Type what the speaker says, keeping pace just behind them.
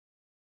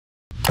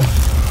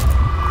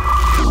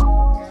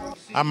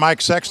I'm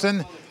Mike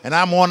Sexton, and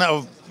I'm one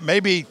of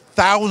maybe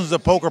thousands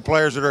of poker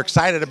players that are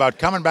excited about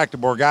coming back to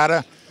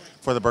Borgata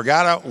for the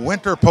Borgata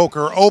Winter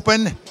Poker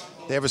Open.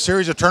 They have a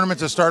series of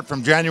tournaments that start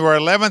from January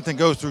 11th and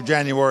goes through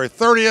January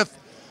 30th.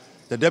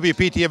 The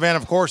WPT event,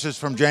 of course, is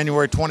from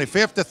January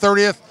 25th to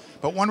 30th.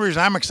 But one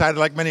reason I'm excited,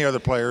 like many other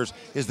players,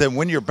 is that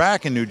when you're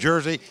back in New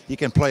Jersey, you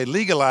can play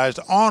legalized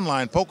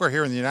online poker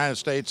here in the United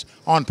States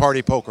on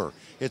Party Poker.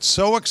 It's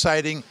so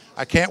exciting.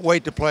 I can't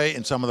wait to play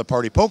in some of the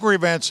Party Poker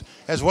events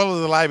as well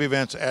as the live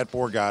events at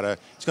Borgata.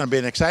 It's going to be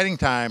an exciting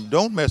time.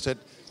 Don't miss it.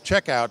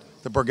 Check out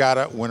the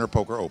Borgata Winter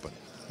Poker Open.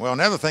 Well,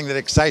 another thing that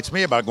excites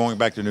me about going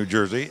back to New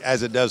Jersey,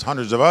 as it does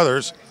hundreds of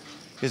others,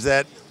 is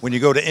that when you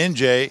go to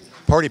NJ,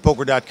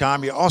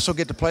 partypoker.com, you also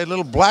get to play a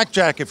little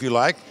blackjack if you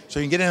like,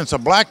 so you can get in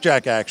some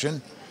blackjack action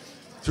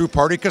through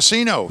Party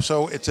Casino.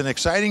 So it's an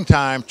exciting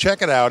time.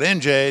 Check it out,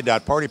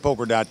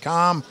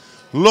 nj.partypoker.com.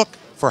 Look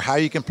for how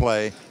you can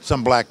play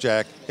some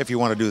blackjack if you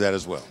want to do that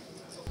as well.